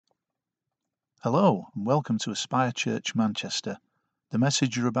Hello and welcome to Aspire Church Manchester. The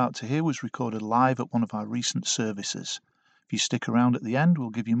message you're about to hear was recorded live at one of our recent services. If you stick around at the end, we'll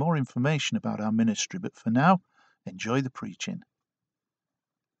give you more information about our ministry, but for now, enjoy the preaching.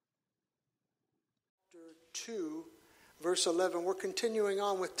 Chapter 2, verse 11. We're continuing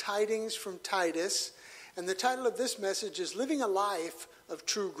on with Tidings from Titus, and the title of this message is Living a Life of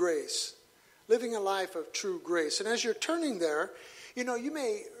True Grace. Living a Life of True Grace. And as you're turning there, you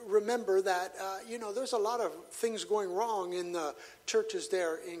may remember that, there's a lot of things going wrong in the churches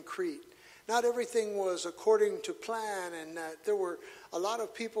there in Crete. Not everything was according to plan, and that there were a lot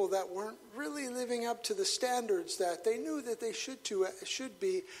of people that weren't really living up to the standards that they knew that they should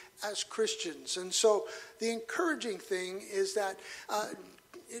be as Christians. And so the encouraging thing is that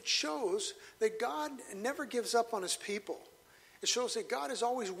it shows that God never gives up on his people. It shows that God is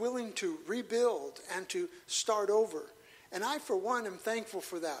always willing to rebuild and to start over. And I, for one, am thankful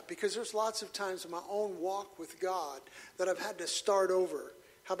for that, because there's lots of times in my own walk with God that I've had to start over.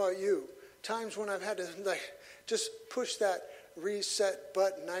 How about you? Times when I've had to just push that reset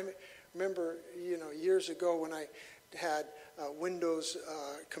button. I remember, years ago when I had Windows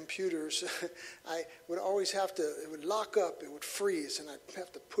computers, I would always it would lock up, it would freeze, and I'd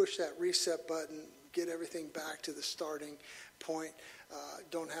have to push that reset button, get everything back to the starting point.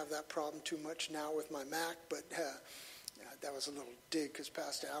 Don't have that problem too much now with my Mac, but that was a little dig because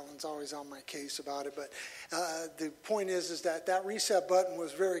Pastor Allen's always on my case about it. But the point is that reset button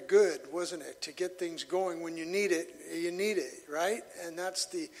was very good, wasn't it? To get things going when you need it, right? And that's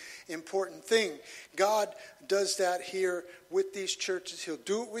the important thing. God does that here with these churches. He'll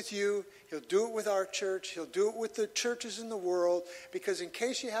do it with you. He'll do it with our church. He'll do it with the churches in the world. Because in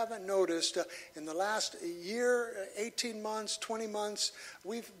case you haven't noticed, in the last year, 18 months, 20 months,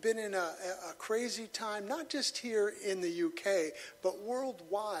 we've been in a crazy time, not just here in the UK, but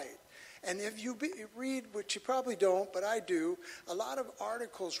worldwide. And if you read, which you probably don't, but I do, a lot of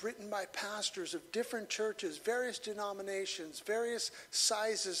articles written by pastors of different churches, various denominations, various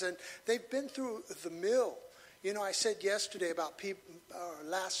sizes, and they've been through the mill. I said yesterday about people,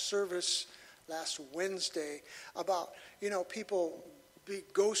 last Wednesday, about, people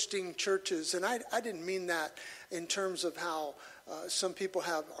ghosting churches. And I didn't mean that in terms of how some people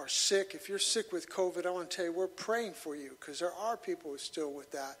are sick. If you're sick with COVID, I want to tell you, we're praying for you, because there are people who are still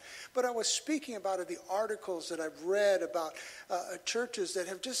with that. But I was speaking about the articles that I've read about churches that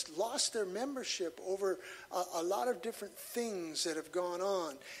have just lost their membership over a lot of different things that have gone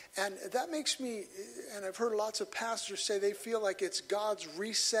on. And that makes me, and I've heard lots of pastors say they feel like it's God's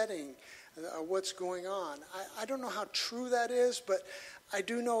resetting what's going on. I don't know how true that is, but I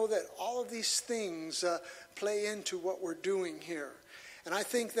do know that all of these things play into what we're doing here. And I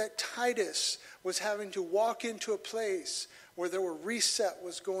think that Titus was having to walk into a place where there were reset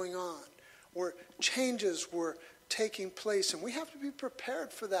was going on, where changes were taking place. And we have to be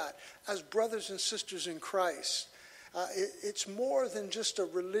prepared for that as brothers and sisters in Christ. It's more than just a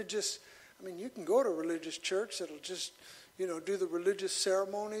religious, you can go to a religious church that'll just, do the religious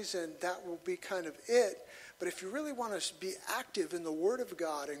ceremonies, and that will be kind of it. But if you really want to be active in the Word of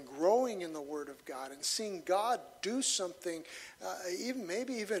God and growing in the Word of God and seeing God do something,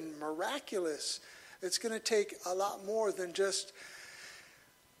 maybe even miraculous, it's going to take a lot more than just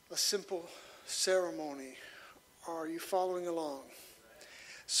a simple ceremony. Are you following along?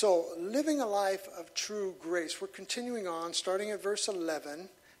 So, living a life of true grace. We're continuing on, starting at verse 11,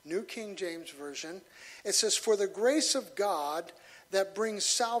 New King James Version. It says, "For the grace of God that brings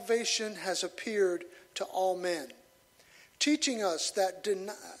salvation has appeared to all men, teaching us that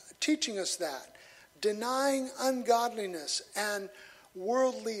denying ungodliness and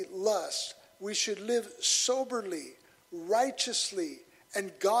worldly lust, we should live soberly, righteously,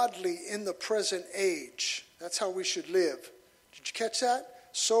 and godly in the present age." That's how we should live. Did you catch that?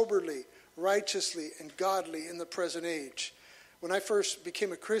 Soberly, righteously, and godly in the present age. When I first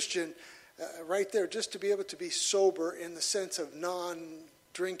became a Christian, right there, just to be able to be sober in the sense of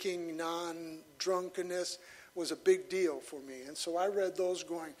non-drinking, non-drunkenness was a big deal for me. And so I read those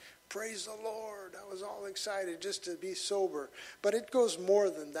going, praise the Lord. I was all excited just to be sober. But it goes more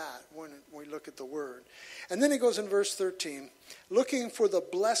than that when we look at the Word. And then it goes in verse 13, "Looking for the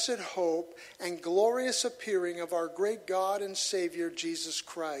blessed hope and glorious appearing of our great God and Savior Jesus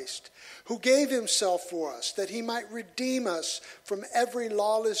Christ, who gave himself for us, that he might redeem us from every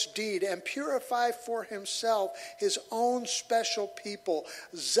lawless deed and purify for himself his own special people,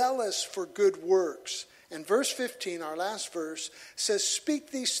 zealous for good works." And verse 15, our last verse, says,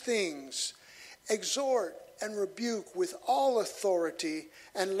 "Speak these things, exhort and rebuke with all authority,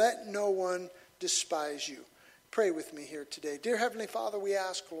 and let no one despise you." Pray with me here today. Dear Heavenly Father, we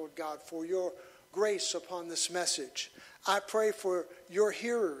ask, Lord God, for your grace upon this message. I pray for your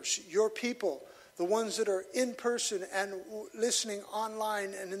hearers, your people, the ones that are in person and listening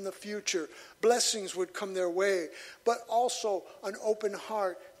online and in the future. Blessings would come their way, but also an open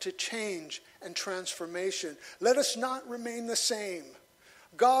heart to change and transformation. Let us not remain the same.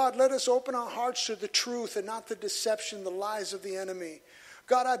 God, let us open our hearts to the truth and not the deception, the lies of the enemy.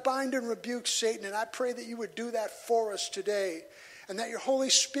 God, I bind and rebuke Satan, and I pray that you would do that for us today, and that your Holy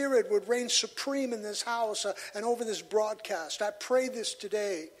Spirit would reign supreme in this house and over this broadcast. I pray this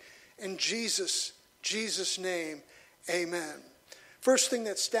today in Jesus' name, amen. First thing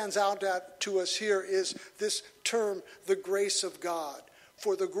that stands out to us here is this term, the grace of God.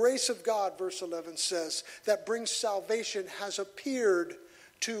 For the grace of God, verse 11 says, that brings salvation has appeared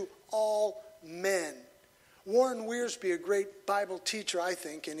to all men. Warren Wiersbe, a great Bible teacher, I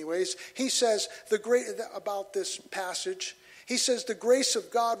think anyways, he says about this passage, he says the grace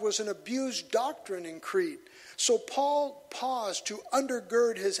of God was an abused doctrine in Crete. So Paul paused to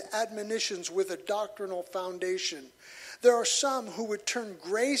undergird his admonitions with a doctrinal foundation. There are some who would turn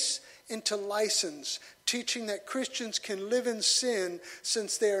grace into license, teaching that Christians can live in sin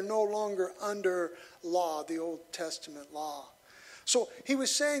since they are no longer under law, the Old Testament law. So he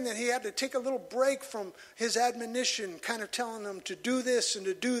was saying that he had to take a little break from his admonition, kind of telling them to do this and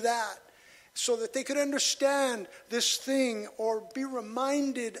to do that, so that they could understand this thing or be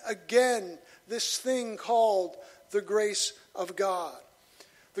reminded again, this thing called the grace of God.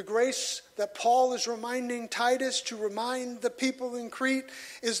 The grace that Paul is reminding Titus to remind the people in Crete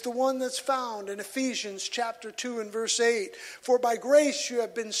is the one that's found in Ephesians chapter 2 and verse 8. For by grace you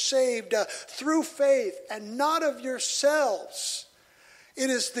have been saved through faith, and not of yourselves. It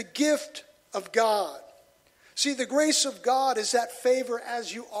is the gift of God. See, the grace of God is that favor,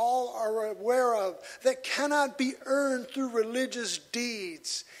 as you all are aware of, that cannot be earned through religious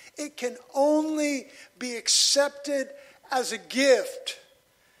deeds. It can only be accepted as a gift.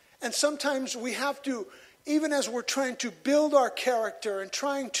 And sometimes we have to, even as we're trying to build our character and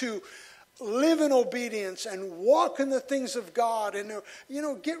trying to live in obedience and walk in the things of God and,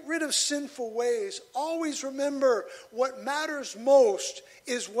 get rid of sinful ways, always remember what matters most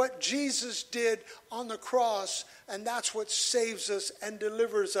is what Jesus did on the cross, and that's what saves us and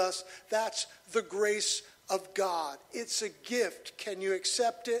delivers us. That's the grace of God. It's a gift. Can you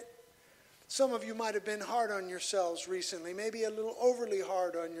accept it? Some of you might have been hard on yourselves recently, maybe a little overly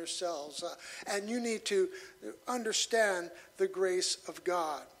hard on yourselves, and you need to understand the grace of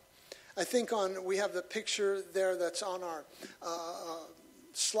God. I think we have the picture there that's on our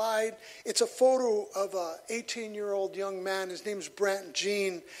slide. It's a photo of an 18-year-old young man. His name's Brant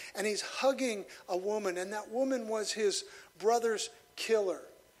Jean, and he's hugging a woman, and that woman was his brother's killer.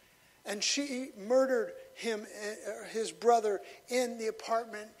 And she murdered his brother in the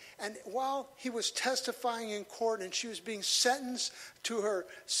apartment, and while he was testifying in court and she was being sentenced to her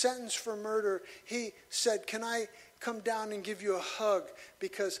sentence for murder, he said, "Can I come down and give you a hug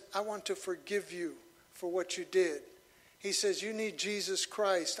because I want to forgive you for what you did?" He says, "You need Jesus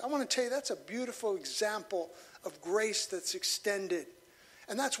Christ." I want to tell you, that's a beautiful example of grace that's extended.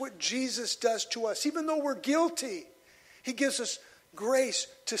 And that's what Jesus does to us. Even though we're guilty, he gives us grace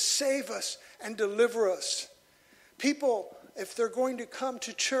to save us and deliver us. People, if they're going to come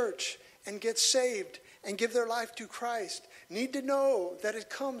to church and get saved and give their life to Christ, need to know that it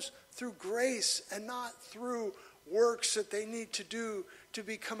comes through grace and not through works that they need to do to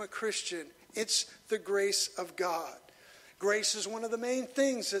become a Christian. It's the grace of God. Grace is one of the main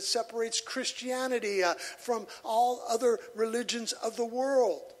things that separates Christianity from all other religions of the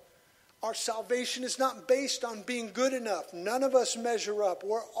world. Our salvation is not based on being good enough. None of us measure up.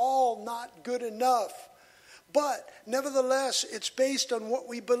 We're all not good enough. But nevertheless, it's based on what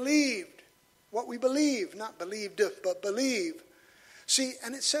we believed. What we believe, not believed, but believe. See,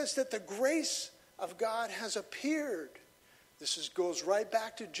 and it says that the grace of God has appeared. This goes right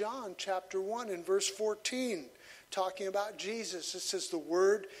back to John chapter 1 and verse 14, talking about Jesus. It says the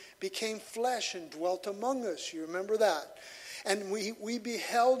Word became flesh and dwelt among us. You remember that? And we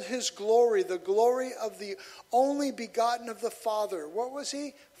beheld his glory, the glory of the only begotten of the Father. What was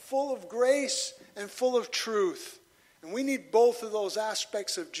he? Full of grace and full of truth. And we need both of those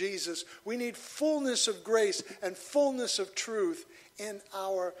aspects of Jesus. We need fullness of grace and fullness of truth in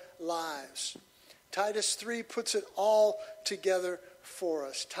our lives. Titus 3 puts it all together for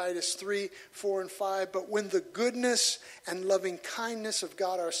us. Titus 3, 4 and 5. But when the goodness and loving kindness of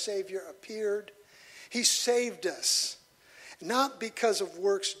God our Savior appeared, he saved us. Not because of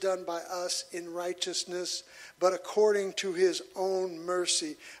works done by us in righteousness, but according to his own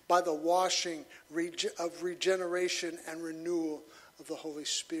mercy, by the washing of regeneration and renewal of the Holy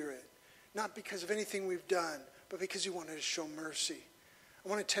Spirit. not because of anything we've done, but because he wanted to show mercy. I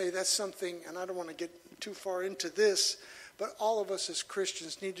want to tell you that's something, and I don't want to get too far into this, but all of us as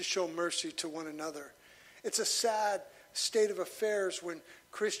Christians need to show mercy to one another. It's a sad state of affairs when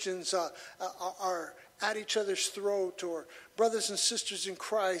Christians are at each other's throat, or brothers and sisters in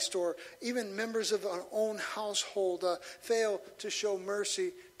Christ, or even members of our own household fail to show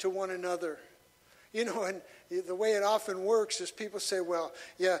mercy to one another. You know, and the way it often works is people say, well,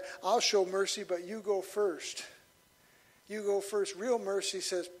 yeah, I'll show mercy, but you go first. You go first. Real mercy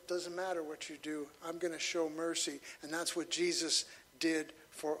says, doesn't matter what you do, I'm going to show mercy. And that's what Jesus did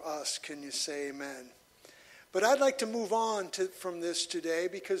for us. Can you say amen? But I'd like to move on from this today,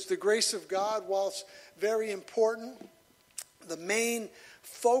 because the grace of God, whilst very important, the main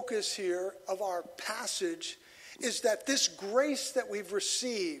focus here of our passage is that this grace that we've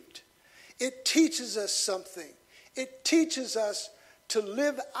received, it teaches us something. It teaches us to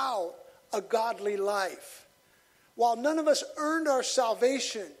live out a godly life. While none of us earned our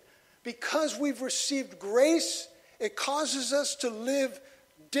salvation, because we've received grace, it causes us to live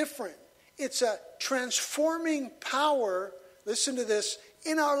different. It's a transforming power, listen to this,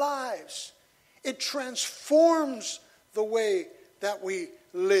 in our lives. It transforms the way that we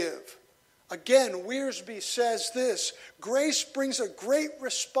live. Again, Wiersbe says this, grace brings a great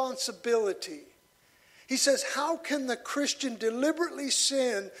responsibility. He says, how can the Christian deliberately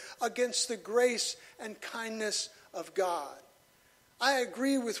sin against the grace and kindness of God? I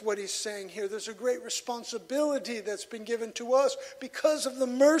agree with what he's saying here. There's a great responsibility that's been given to us because of the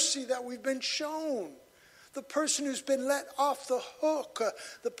mercy that we've been shown. The person who's been let off the hook,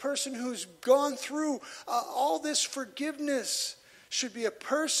 the person who's gone through all this forgiveness should be a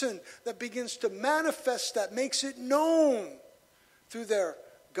person that begins to manifest that, makes it known through their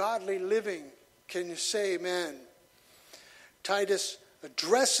godly living. Can you say amen? Titus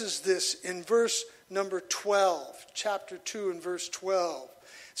addresses this in verse number 12, chapter 2 and verse 12. It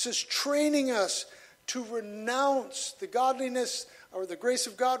says, training us to renounce the godliness, or the grace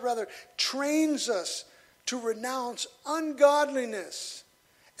of God rather, trains us to renounce ungodliness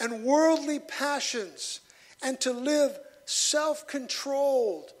and worldly passions, and to live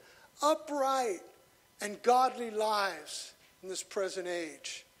self-controlled, upright, and godly lives in this present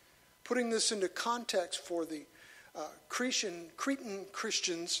age. Putting this into context for the Cretan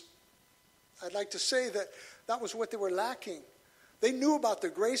Christians, I'd like to say that that was what they were lacking. They knew about the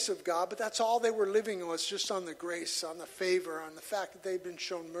grace of God, but that's all they were living was just on the grace, on the favor, on the fact that they'd been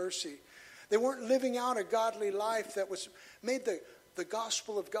shown mercy. They weren't living out a godly life that made the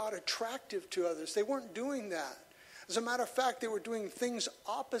gospel of God attractive to others. They weren't doing that. As a matter of fact, they were doing things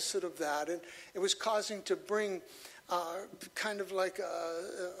opposite of that, and it was causing to bring kind of like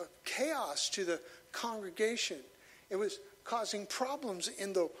a chaos to the congregation. It was causing problems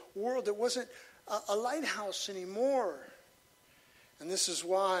in the world. It wasn't a lighthouse anymore. And this is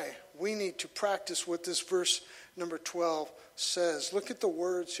why we need to practice what this verse number 12 says. Look at the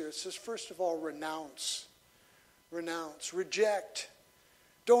words here. It says, first of all, renounce. Renounce. Reject.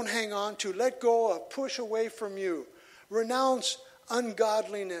 Don't hang on to. Let go of. Push away from you. Renounce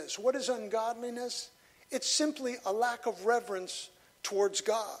ungodliness. What is ungodliness? It's simply a lack of reverence towards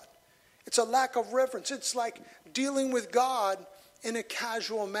God. It's a lack of reverence. It's like dealing with God in a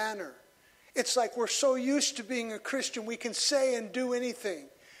casual manner. It's like we're so used to being a Christian, we can say and do anything.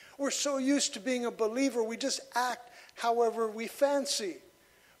 We're so used to being a believer, we just act however we fancy.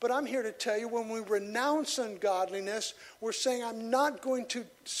 But I'm here to tell you, when we renounce ungodliness, we're saying, I'm not going to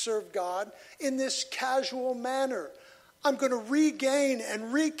serve God in this casual manner. I'm going to regain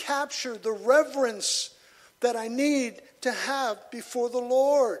and recapture the reverence that I need to have before the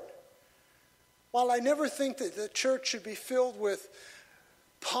Lord. While I never think that the church should be filled with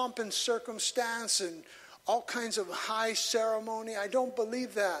pomp and circumstance and all kinds of high ceremony, I don't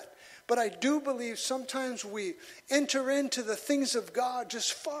believe that. But I do believe sometimes we enter into the things of God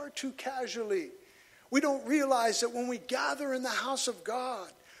just far too casually. We don't realize that when we gather in the house of God,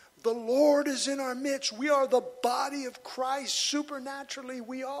 the Lord is in our midst. We are the body of Christ. Supernaturally,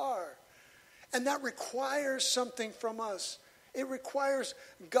 we are. And that requires something from us. It requires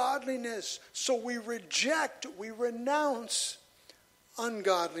godliness. So we renounce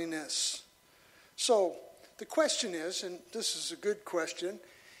ungodliness. So the question is, and this is a good question,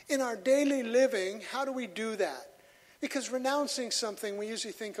 in our daily living, how do we do that? Because renouncing something, we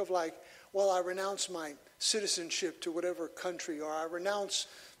usually think of like, well, I renounce my citizenship to whatever country, or I renounce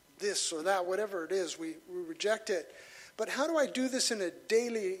this or that, whatever it is, we reject it. But how do I do this in a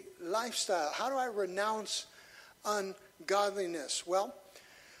daily lifestyle? How do I renounce ungodliness? Well,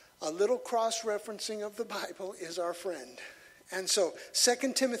 a little cross-referencing of the Bible is our friend. And so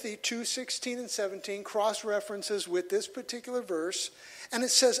 2 Timothy 2:16 and 17 cross-references with this particular verse. And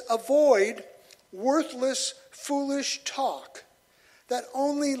it says, avoid worthless, foolish talk that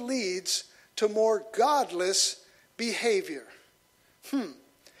only leads to more godless behavior.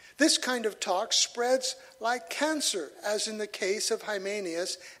 This kind of talk spreads like cancer, as in the case of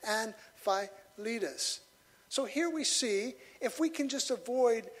Hymenaeus and Philetus. So here we see, if we can just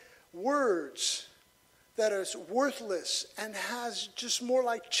avoid words that are worthless and has just more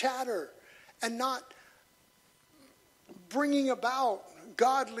like chatter and not bringing about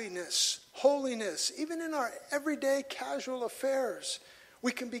godliness, holiness, even in our everyday casual affairs,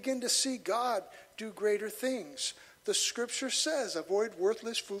 we can begin to see God do greater things. The scripture says, avoid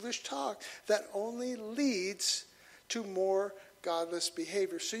worthless, foolish talk that only leads to more godless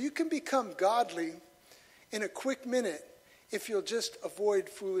behavior. So you can become godly in a quick minute if you'll just avoid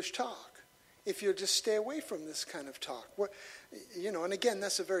foolish talk. If you'll just stay away from this kind of talk. And again,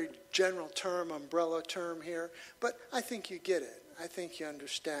 that's a very general term, umbrella term here, but I think you get it. I think you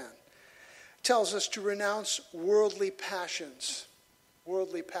understand. It tells us to renounce worldly passions.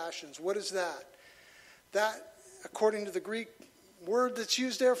 Worldly passions. What is that? That, according to the Greek word that's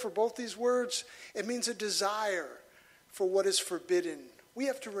used there for both these words, it means a desire for what is forbidden. We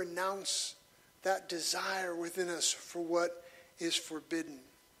have to renounce that desire within us for what is forbidden.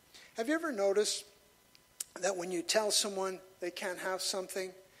 Have you ever noticed that when you tell someone they can't have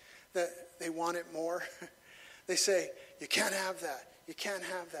something, that they want it more? They say, you can't have that, you can't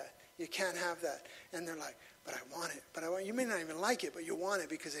have that, you can't have that. And they're like, but I want it, you may not even like it, but you want it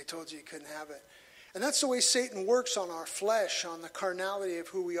because they told you you couldn't have it. And that's the way Satan works on our flesh, on the carnality of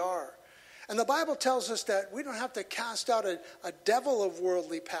who we are. And the Bible tells us that we don't have to cast out a devil of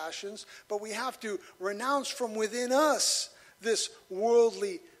worldly passions, but we have to renounce from within us this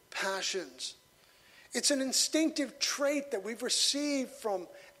worldly passions. It's an instinctive trait that we've received from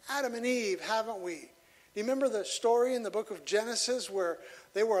Adam and Eve, haven't we? Do you remember the story in the book of Genesis where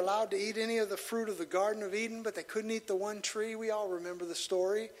they were allowed to eat any of the fruit of the Garden of Eden, but they couldn't eat the one tree? We all remember the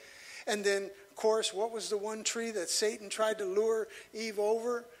story. And then, of course, what was the one tree that Satan tried to lure Eve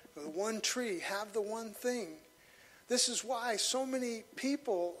over? The one tree, have the one thing. This is why so many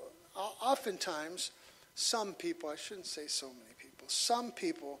people, oftentimes, some people, I shouldn't say so many people, some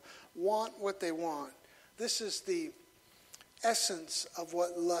people want what they want. This is the essence of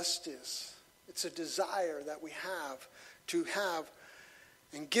what lust is. It's a desire that we have to have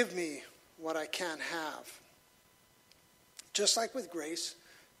and give me what I can't have. Just like with grace,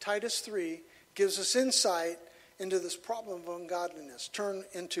 Titus 3 gives us insight into this problem of ungodliness. Turn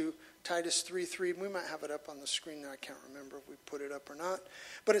into Titus 3:3. We might have it up on the screen now. I can't remember if we put it up or not.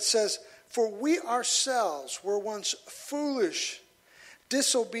 But it says, for we ourselves were once foolish,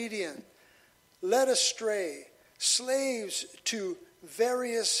 disobedient, led astray, slaves to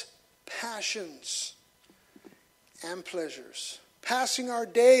various passions and pleasures, passing our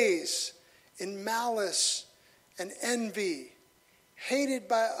days in malice and envy, hated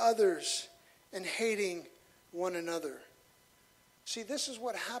by others and hating one another. See, this is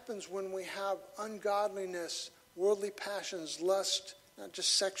what happens when we have ungodliness, worldly passions, lust, not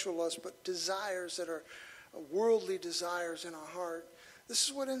just sexual lust, but desires that are worldly desires in our heart. This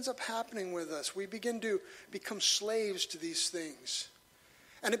is what ends up happening with us. We begin to become slaves to these things.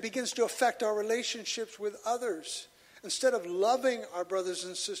 And it begins to affect our relationships with others. Instead of loving our brothers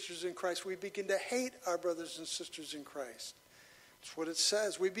and sisters in Christ, we begin to hate our brothers and sisters in Christ. That's what it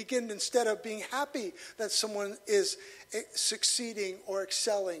says. We begin, instead of being happy that someone is succeeding or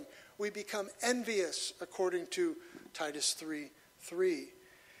excelling, we become envious, according to Titus 3:3.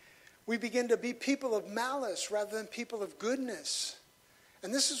 We begin to be people of malice rather than people of goodness.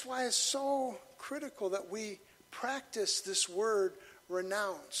 And this is why it's so critical that we practice this word,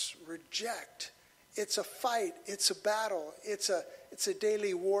 renounce, reject. It's a fight. It's a battle. It's a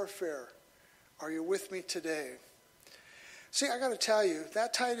daily warfare. Are you with me today? See, I got to tell you,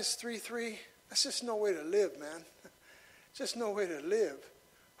 that Titus 3:3, that's just no way to live, man. Just no way to live.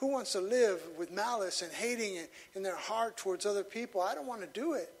 Who wants to live with malice and hating in their heart towards other people? I don't want to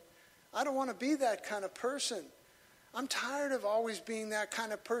do it. I don't want to be that kind of person. I'm tired of always being that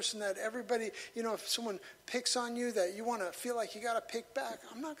kind of person that everybody, if someone picks on you, that you want to feel like you got to pick back.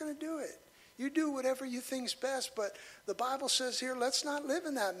 I'm not going to do it. You do whatever you think's best, but the Bible says here, let's not live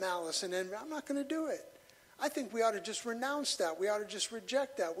in that malice and envy. I'm not going to do it. I think we ought to just renounce that. We ought to just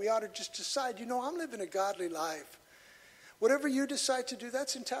reject that. We ought to just decide, I'm living a godly life. Whatever you decide to do,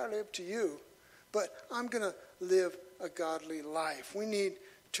 that's entirely up to you. But I'm going to live a godly life. We need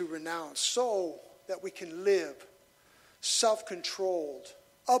to renounce so that we can live self-controlled,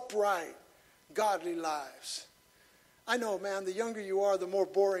 upright, godly lives. I know, man, the younger you are, the more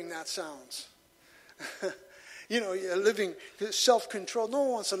boring that sounds. You're living self-control. No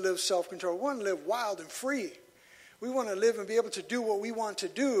one wants to live self-control. We want to live wild and free. We want to live and be able to do what we want to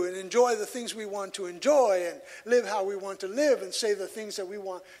do and enjoy the things we want to enjoy and live how we want to live and say the things that we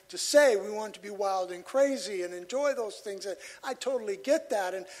want to say. We want to be wild and crazy and enjoy those things. And I totally get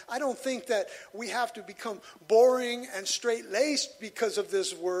that. And I don't think that we have to become boring and straight-laced because of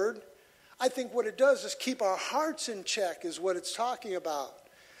this word. I think what it does is keep our hearts in check is what it's talking about.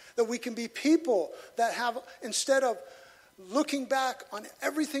 That we can be people that have, instead of looking back on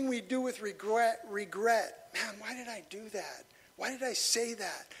everything we do with regret, man, why did I do that? Why did I say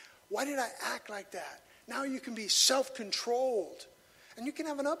that? Why did I act like that? Now you can be self-controlled. And you can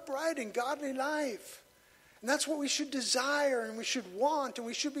have an upright and godly life. And that's what we should desire and we should want and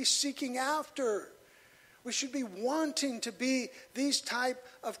we should be seeking after. We should be wanting to be these type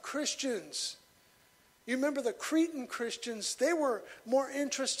of Christians. You remember the Cretan Christians, they were more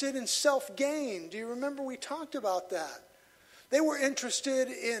interested in self-gain. Do you remember we talked about that? They were interested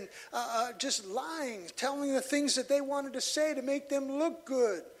in just lying, telling the things that they wanted to say to make them look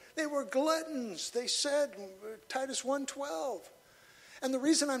good. They were gluttons, they said, Titus 1:12. And the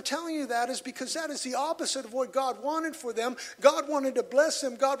reason I'm telling you that is because that is the opposite of what God wanted for them. God wanted to bless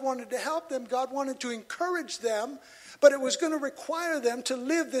them. God wanted to help them. God wanted to encourage them. But it was going to require them to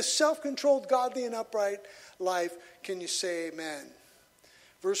live this self-controlled, godly, and upright life. Can you say amen?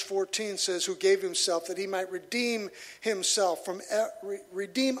 Verse 14 says, who gave himself that he might redeem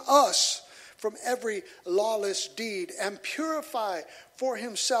us from every lawless deed and purify for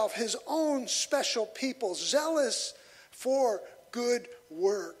himself his own special people, zealous for good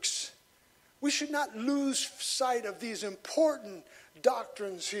works. We should not lose sight of these important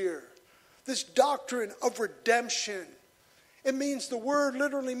doctrines here. This doctrine of redemption. It means, the word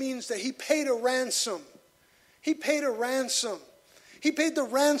literally means that he paid a ransom. He paid a ransom. He paid the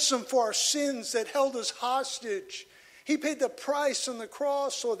ransom for our sins that held us hostage. He paid the price on the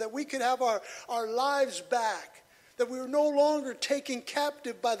cross so that we could have our lives back. That we were no longer taken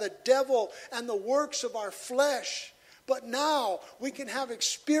captive by the devil and the works of our flesh. But now we can have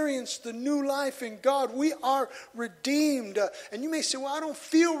experienced the new life in God. We are redeemed. And you may say, well, I don't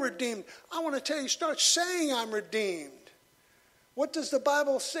feel redeemed. I want to tell you, start saying I'm redeemed. What does the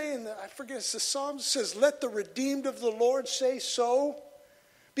Bible say? I forget, it's the Psalm. It says, let the redeemed of the Lord say so.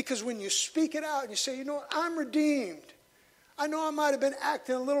 Because when you speak it out and you say, you know what, I'm redeemed. I know I might have been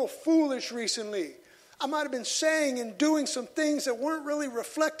acting a little foolish recently. I might have been saying and doing some things that weren't really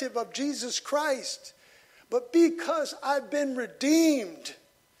reflective of Jesus Christ. But because I've been redeemed,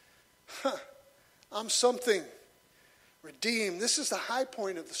 I'm something. Redeemed. This is the high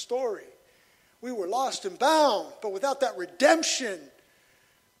point of the story. We were lost and bound, but without that redemption,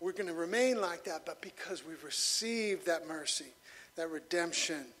 we're going to remain like that. But because we've received that mercy, that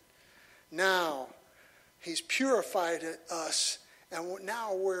redemption, now he's purified us, and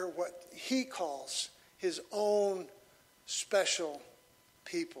now we're what he calls his own special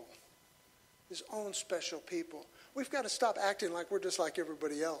people. His own special people. We've got to stop acting like we're just like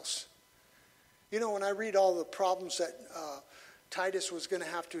everybody else. You know, when I read all the problems that Titus was going to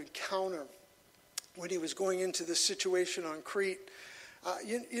have to encounter when he was going into this situation on Crete,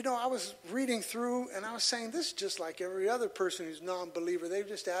 I was reading through and I was saying, this is just like every other person who's non-believer. They've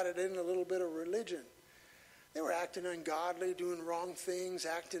just added in a little bit of religion. They were acting ungodly, doing wrong things,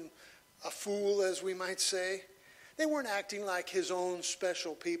 acting a fool, as we might say. They weren't acting like his own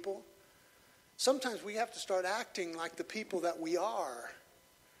special people. Sometimes we have to start acting like the people that we are.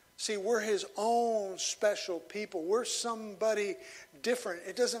 See, we're his own special people. We're somebody different.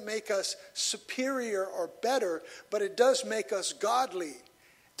 It doesn't make us superior or better, but it does make us godly.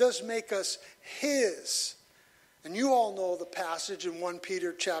 It does make us his. And you all know the passage in 1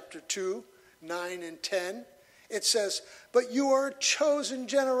 Peter chapter 2, 9 and 10. It says, but you are a chosen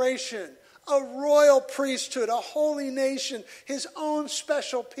generation, a royal priesthood, a holy nation, his own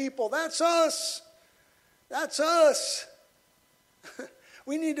special people. That's us. That's us.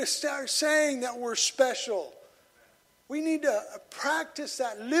 We need to start saying that we're special. We need to practice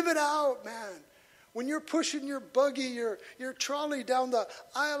that. Live it out, man. When you're pushing your buggy, your trolley down the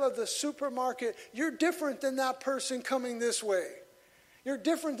aisle of the supermarket, you're different than that person coming this way. You're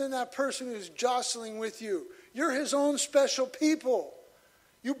different than that person who's jostling with you. You're his own special people.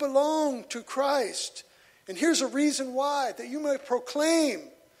 You belong to Christ. And here's a reason why, that you may proclaim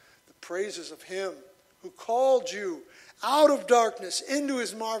the praises of him who called you out of darkness into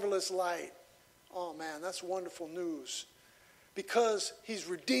his marvelous light. Oh man, that's wonderful news. Because he's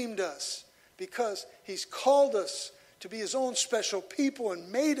redeemed us. Because he's called us to be his own special people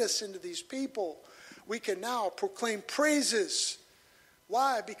and made us into these people. We can now proclaim praises.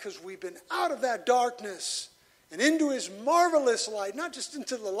 Why? Because we've been out of that darkness and into his marvelous light. Not just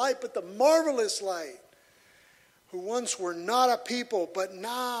into the light, but the marvelous light. Who once were not a people, but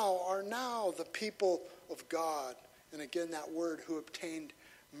now are now the people of God. And again, that word, who obtained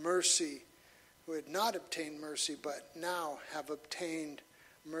mercy. Who had not obtained mercy, but now have obtained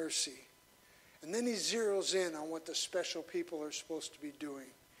mercy. And then he zeroes in on what the special people are supposed to be doing.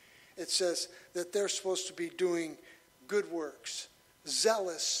 It says that they're supposed to be doing good works,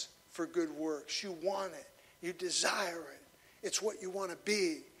 zealous for good works. You want it. You desire it. It's what you want to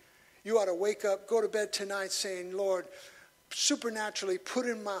be. You ought to wake up, go to bed tonight saying, Lord, supernaturally put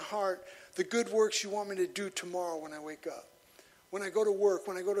in my heart the good works you want me to do tomorrow when I wake up. When I go to work,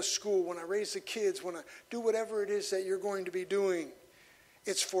 when I go to school, when I raise the kids, when I do whatever it is that you're going to be doing.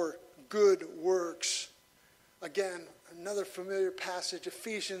 It's for good works. Again, another familiar passage,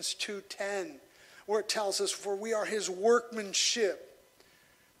 Ephesians 2:10, where it tells us, for we are his workmanship.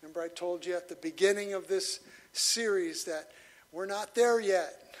 Remember I told you at the beginning of this series that we're not there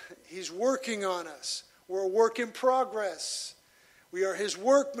yet. He's working on us. We're a work in progress. We are his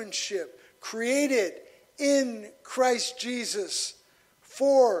workmanship, created in Christ Jesus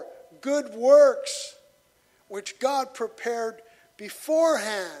for good works, which God prepared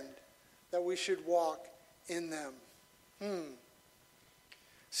beforehand that we should walk in them.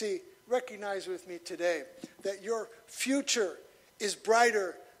 See, recognize with me today that your future is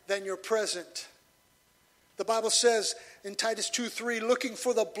brighter than your present. The Bible says in Titus 2:3, looking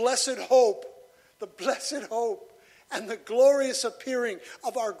for the blessed hope and the glorious appearing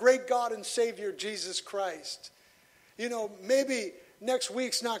of our great God and Savior, Jesus Christ. You know, maybe next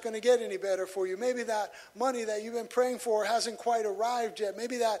week's not going to get any better for you. Maybe that money that you've been praying for hasn't quite arrived yet.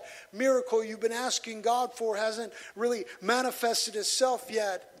 Maybe that miracle you've been asking God for hasn't really manifested itself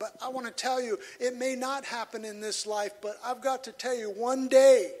yet. But I want to tell you, it may not happen in this life, but I've got to tell you, one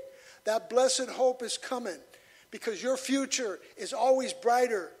day that blessed hope is coming, because your future is always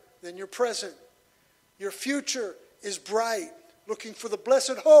brighter than your present. Your future is bright, looking for the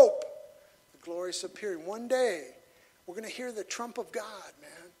blessed hope, the glorious appearing. One day, we're going to hear the trump of God,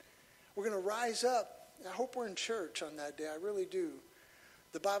 man. We're going to rise up. I hope we're in church on that day. I really do.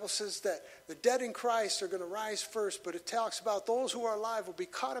 The Bible says that the dead in Christ are going to rise first, but it talks about those who are alive will be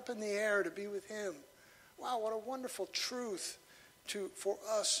caught up in the air to be with him. Wow, what a wonderful truth for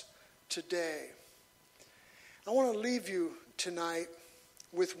us today. I want to leave you tonight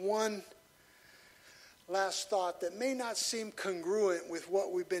with one last thought that may not seem congruent with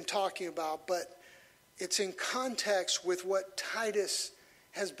what we've been talking about, but it's in context with what Titus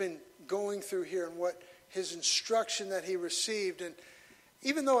has been going through here and what his instruction that he received. And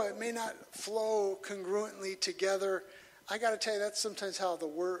even though it may not flow congruently together, I got to tell you, that's sometimes how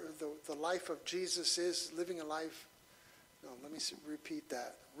the life of Jesus is, living a life. No, let me repeat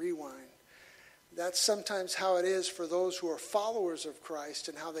that. Rewind. That's sometimes how it is for those who are followers of Christ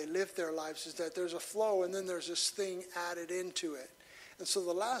and how they live their lives, is that there's a flow and then there's this thing added into it. And so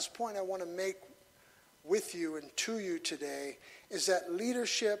the last point I want to make with you and to you today is that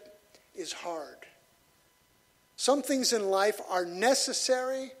leadership is hard. Some things in life are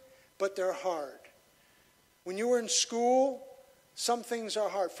necessary, but they're hard. When you were in school, some things are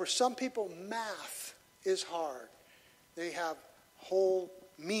hard. For some people, math is hard. They have whole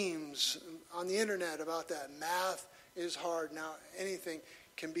memes on the internet about that. Math is hard. Now, anything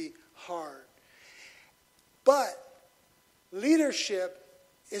can be hard. But leadership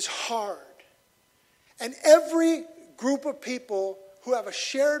is hard. And every group of people who have a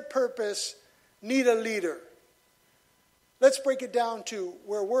shared purpose need a leader. Let's break it down to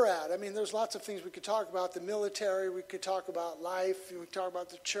where we're at. I mean, there's lots of things we could talk about. The military, we could talk about life, we could talk about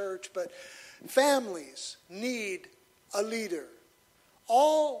the church. But families need a leader.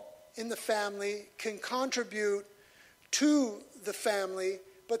 All in the family can contribute to the family,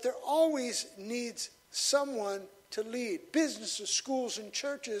 but there always needs someone to lead. Businesses, schools, and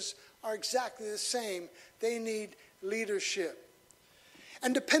churches are exactly the same. They need leadership.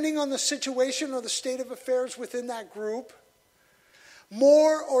 And depending on the situation or the state of affairs within that group,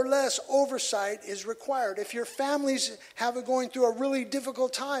 more or less oversight is required. If your family's going through a really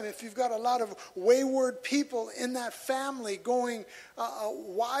difficult time, if you've got a lot of wayward people in that family going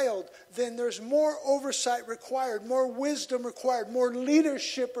wild, then there's more oversight required, more wisdom required, more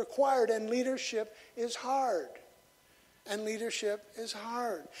leadership required, and leadership is hard. And leadership is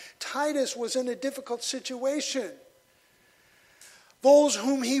hard. Titus was in a difficult situation. Those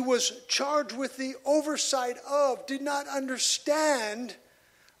whom he was charged with the oversight of did not understand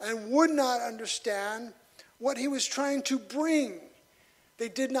and would not understand what he was trying to bring. They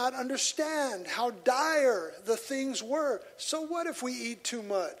did not understand how dire the things were. So what if we eat too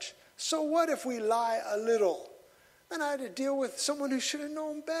much? So what if we lie a little? And I had to deal with someone who should have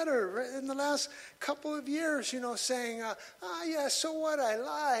known better in the last couple of years, saying, yeah, so what, I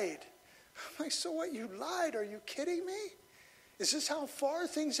lied. I'm like, so what, you lied? Are you kidding me? Is this how far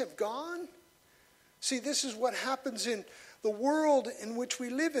things have gone? See, this is what happens in the world in which we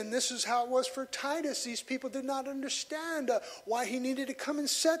live in. This is how it was for Titus. These people did not understand why he needed to come and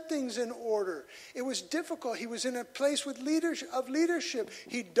set things in order. It was difficult. He was in a place of leadership.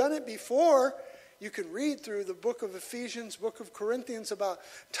 He'd done it before. You can read through the book of Ephesians, book of Corinthians about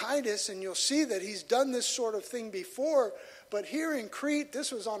Titus, and you'll see that he's done this sort of thing before. But here in Crete,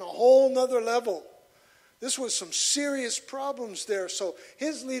 this was on a whole nother level. This was some serious problems there. So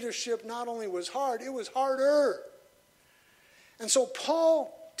his leadership not only was hard, it was harder. And so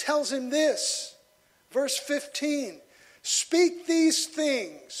Paul tells him this, verse 15, speak these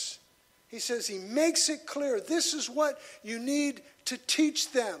things. He says, he makes it clear, this is what you need to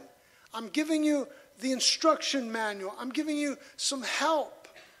teach them. I'm giving you the instruction manual. I'm giving you some help.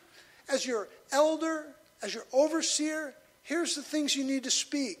 As your elder, as your overseer, here's the things you need to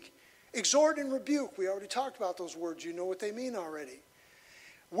speak. Exhort and rebuke. We already talked about those words. You know what they mean already.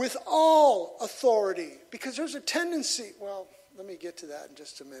 With all authority. Because there's a tendency, let me get to that in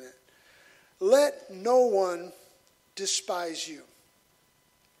just a minute. Let no one despise you.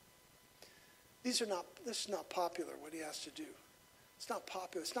 This is not popular, what he has to do. It's not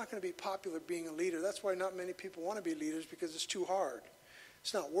popular. It's not going to be popular being a leader. That's why not many people want to be leaders, because it's too hard.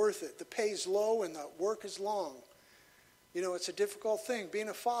 It's not worth it. The pay's low and the work is long. It's a difficult thing. Being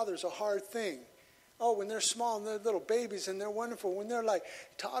a father is a hard thing. Oh, when they're small and they're little babies and they're wonderful. When they're like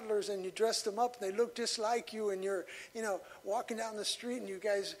toddlers and you dress them up and they look just like you and you're, walking down the street and you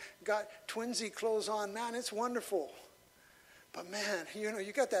guys got twinsy clothes on, man, it's wonderful. But man,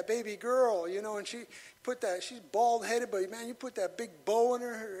 you got that baby girl, and she's bald-headed, but man, you put that big bow on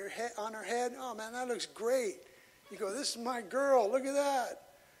her head. Oh man, that looks great. You go, this is my girl, look at that.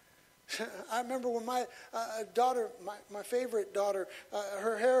 I remember when my daughter, my favorite daughter,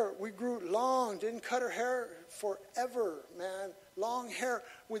 her hair, we grew long, didn't cut her hair forever, man. Long hair.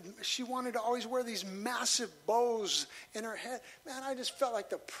 She wanted to always wear these massive bows in her head. Man, I just felt like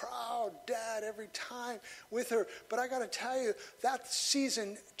the proud dad every time with her. But I got to tell you, that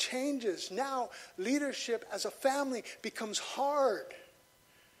season changes. Now, leadership as a family becomes hard.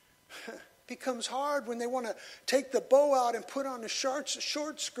 Becomes hard when they want to take the bow out and put on a short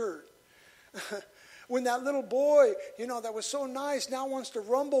skirt. When that little boy, that was so nice, now wants to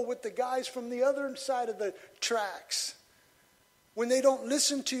rumble with the guys from the other side of the tracks. When they don't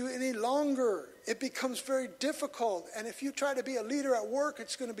listen to you any longer, it becomes very difficult. And if you try to be a leader at work,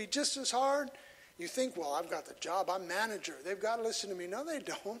 it's going to be just as hard. You think, well, I've got the job, I'm manager. They've got to listen to me. No, they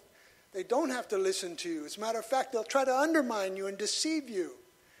don't. They don't have to listen to you. As a matter of fact, they'll try to undermine you and deceive you.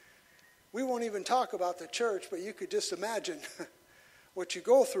 We won't even talk about the church, but you could just imagine what you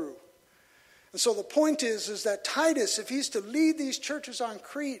go through. And so the point is that Titus, if he's to lead these churches on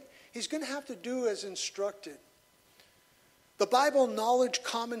Crete, he's going to have to do as instructed. The Bible Knowledge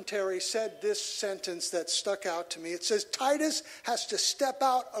Commentary said this sentence that stuck out to me. It says, Titus has to step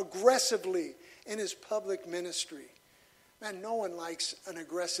out aggressively in his public ministry. Man, no one likes an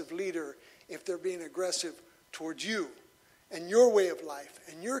aggressive leader if they're being aggressive towards you and your way of life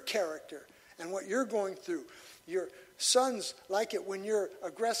and your character and what you're going through. Your sons like it when you're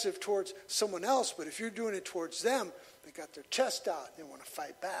aggressive towards someone else, but if you're doing it towards them, they got their chest out. They want to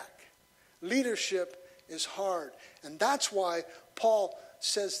fight back. Leadership is hard. And that's why Paul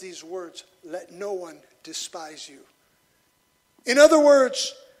says these words, let no one despise you. In other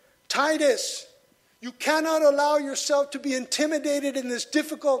words, Titus, you cannot allow yourself to be intimidated in this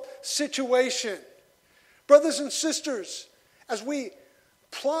difficult situation. Brothers and sisters, as we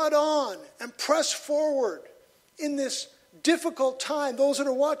plod on and press forward in this difficult time, those that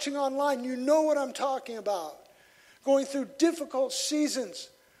are watching online, you know what I'm talking about. Going through difficult seasons.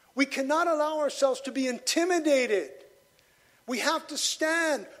 We cannot allow ourselves to be intimidated. We have to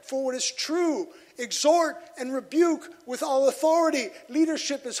stand for what is true. Exhort and rebuke with all authority.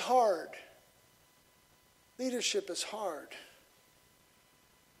 Leadership is hard. Leadership is hard.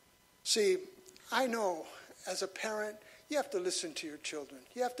 See, I know as a parent, you have to listen to your children.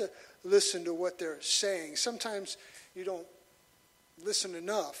 You have to listen to what they're saying. Sometimes you don't listen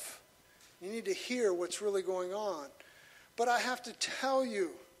enough. You need to hear what's really going on. But I have to tell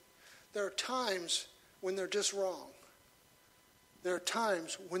you, there are times when they're just wrong. There are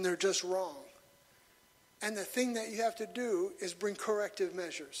times when they're just wrong. And the thing that you have to do is bring corrective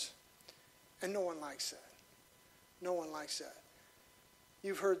measures. And no one likes that. No one likes that.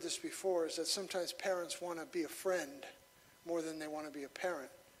 you've heard this before, is that sometimes parents want to be a friend more than they want to be a parent.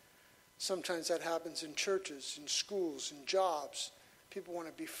 Sometimes that happens in churches, in schools, in jobs. People want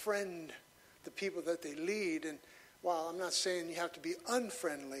to befriend the people that they lead. And while I'm not saying you have to be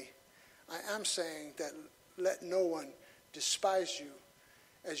unfriendly, I am saying that let no one despise you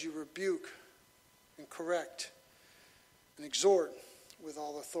as you rebuke and correct and exhort with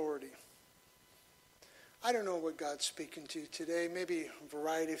all authority. I don't know what God's speaking to you today. Maybe a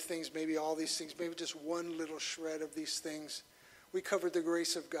variety of things, maybe all these things, maybe just one little shred of these things. We covered the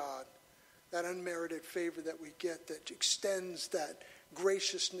grace of God, that unmerited favor that we get that extends that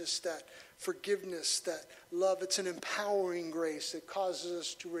graciousness, that forgiveness, that love. It's an empowering grace that causes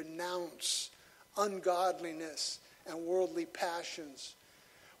us to renounce ungodliness and worldly passions.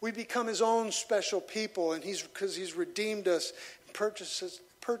 We become his own special people, and because he's redeemed us, purchased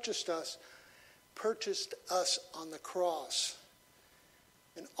us on the cross.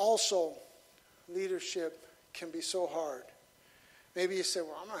 And also, leadership can be so hard. Maybe you say,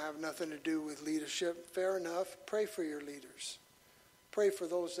 well, I don't have nothing to do with leadership. Fair enough. Pray for your leaders. Pray for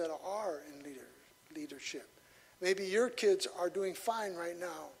those that are in leadership. Maybe your kids are doing fine right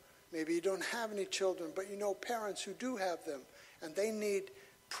now. Maybe you don't have any children, but you know parents who do have them, and they need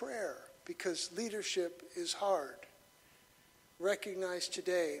prayer because leadership is hard. Recognize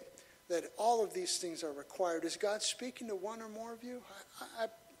today that all of these things are required. Is God speaking to one or more of you? I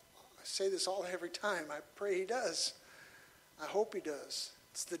say this every time. I pray he does. I hope he does.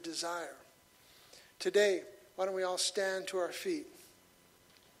 It's the desire. Today, why don't we all stand to our feet?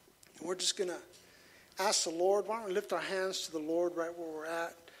 And we're just going to ask the Lord. Why don't we lift our hands to the Lord right where we're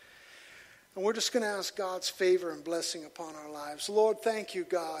at? And we're just going to ask God's favor and blessing upon our lives. Lord, thank you,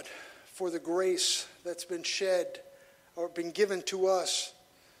 God, for the grace that's been shed or been given to us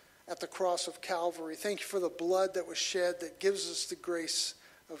at the cross of Calvary. Thank you for the blood that was shed that gives us the grace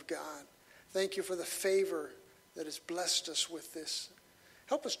of God. Thank you for the favor that has blessed us with this.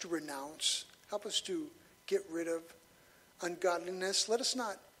 Help us to renounce. Help us to get rid of ungodliness. Let us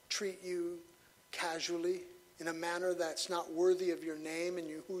not treat you casually in a manner that's not worthy of your name and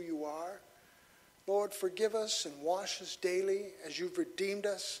who you are. Lord, forgive us and wash us daily as you've redeemed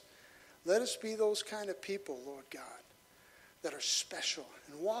us. Let us be those kind of people, Lord God, that are special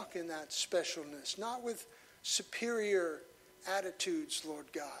and walk in that specialness, not with superior attitudes, Lord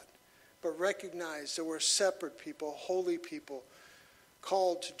God, but recognize that we're separate people, holy people,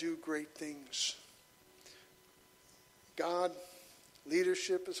 called to do great things. God,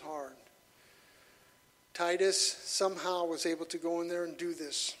 leadership is hard. Titus somehow was able to go in there and do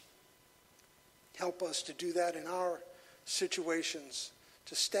this. Help us to do that in our situations,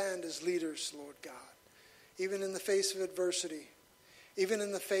 to stand as leaders, Lord God, even in the face of adversity, even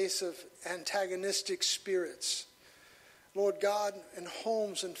in the face of antagonistic spirits. Lord God, in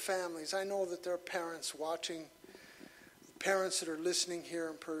homes and families, I know that there are parents watching, parents that are listening here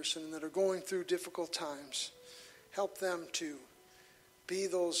in person and that are going through difficult times. Help them to be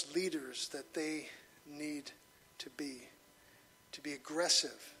those leaders that they need to be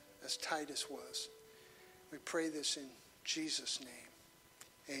aggressive as Titus was. We pray this in Jesus'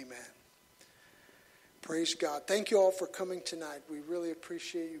 name. Amen. Praise God. Thank you all for coming tonight. We really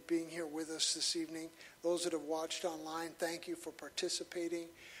appreciate you being here with us this evening. Those that have watched online, thank you for participating.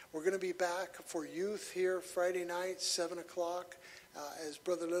 We're going to be back for youth here Friday night, 7 o'clock. As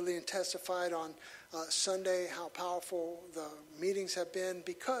Brother Lillian testified on Sunday, how powerful the meetings have been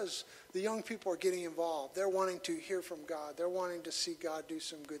because the young people are getting involved. They're wanting to hear from God. They're wanting to see God do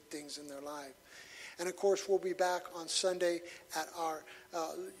some good things in their life. And of course, we'll be back on Sunday at our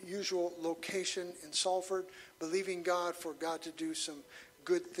usual location in Salford, believing God for God to do some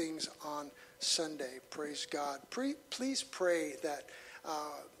good things on Sunday. Praise God. Please pray that,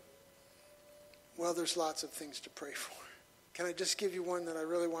 there's lots of things to pray for. Can I just give you one that I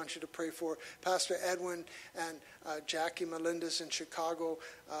really want you to pray for? Pastor Edwin and Jackie Melendez in Chicago.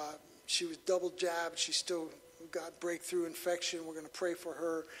 She was double jabbed. She still got breakthrough infection. We're going to pray for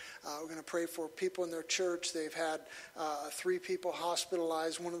her. We're going to pray for people in their church. They've had 3 people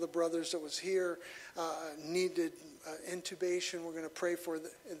hospitalized. One of the brothers that was here needed intubation. We're going to pray for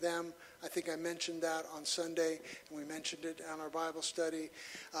them. I think I mentioned that on Sunday, and we mentioned it on our Bible study.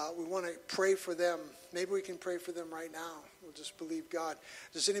 We want to pray for them. Maybe we can pray for them right now. We'll just believe God.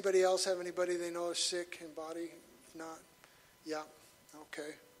 Does anybody else have anybody they know is sick in body? If not, yeah,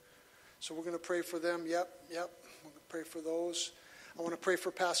 okay. So we're going to pray for them. Yep. We're going to pray for those. I want to pray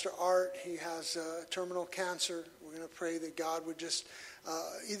for Pastor Art. He has terminal cancer. We're going to pray that God would just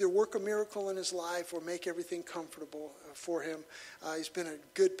either work a miracle in his life or make everything comfortable for him. He's been a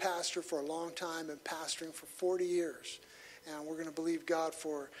good pastor for a long time and pastoring for 40 years. And we're going to believe God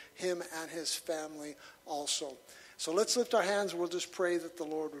for him and his family also. So let's lift our hands. We'll just pray that the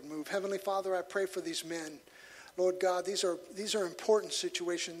Lord would move. Heavenly Father, I pray for these men. Lord God, these are important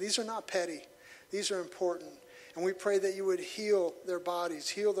situations. These are not petty. These are important. And we pray that you would heal their bodies,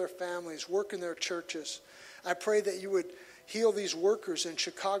 heal their families, work in their churches. I pray that you would heal these workers in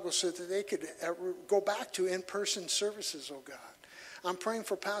Chicago so that they could go back to in-person services, oh God. I'm praying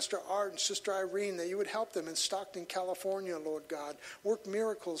for Pastor Art and Sister Irene that you would help them in Stockton, California, Lord God. Work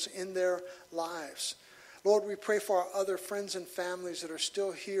miracles in their lives. Lord, we pray for our other friends and families that are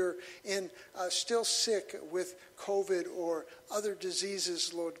still here still sick with COVID or other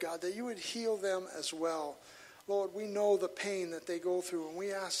diseases, Lord God, that you would heal them as well. Lord, we know the pain that they go through, and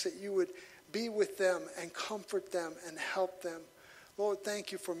we ask that you would be with them and comfort them and help them. Lord,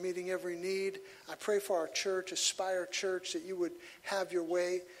 thank you for meeting every need. I pray for our church, Aspire Church, that you would have your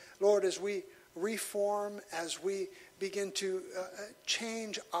way. Lord, as we reform, as we begin to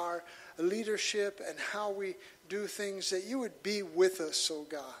change our leadership and how we do things, that you would be with us, oh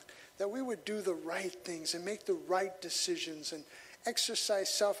God, that we would do the right things and make the right decisions and exercise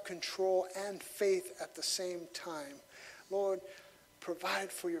self-control and faith at the same time. Lord,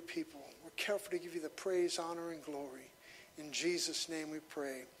 provide for your people. We're careful to give you the praise, honor, and glory. In Jesus' name we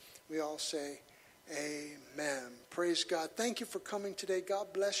pray. We all say amen. Praise God. Thank you for coming today.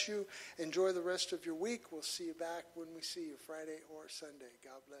 God bless you. Enjoy the rest of your week. We'll see you back when we see you, Friday or Sunday.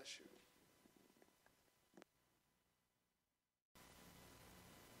 God bless you.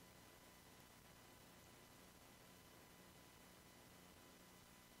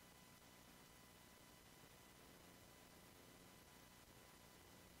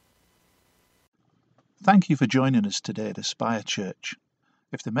 Thank you for joining us today at Aspire Church.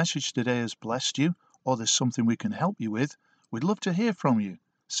 If the message today has blessed you, or there's something we can help you with, we'd love to hear from you.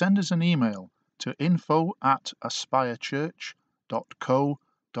 Send us an email to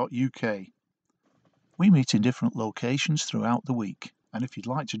info@aspirechurch.co.uk. We meet in different locations throughout the week, and if you'd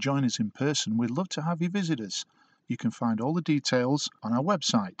like to join us in person, we'd love to have you visit us. You can find all the details on our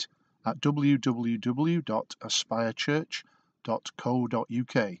website at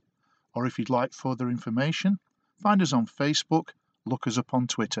www.aspirechurch.co.uk. Or if you'd like further information, find us on Facebook, look us up on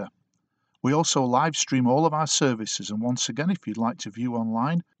Twitter. We also live stream all of our services, and once again, if you'd like to view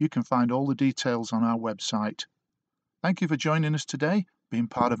online, you can find all the details on our website. Thank you for joining us today, being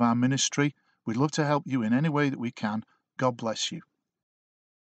part of our ministry. We'd love to help you in any way that we can. God bless you.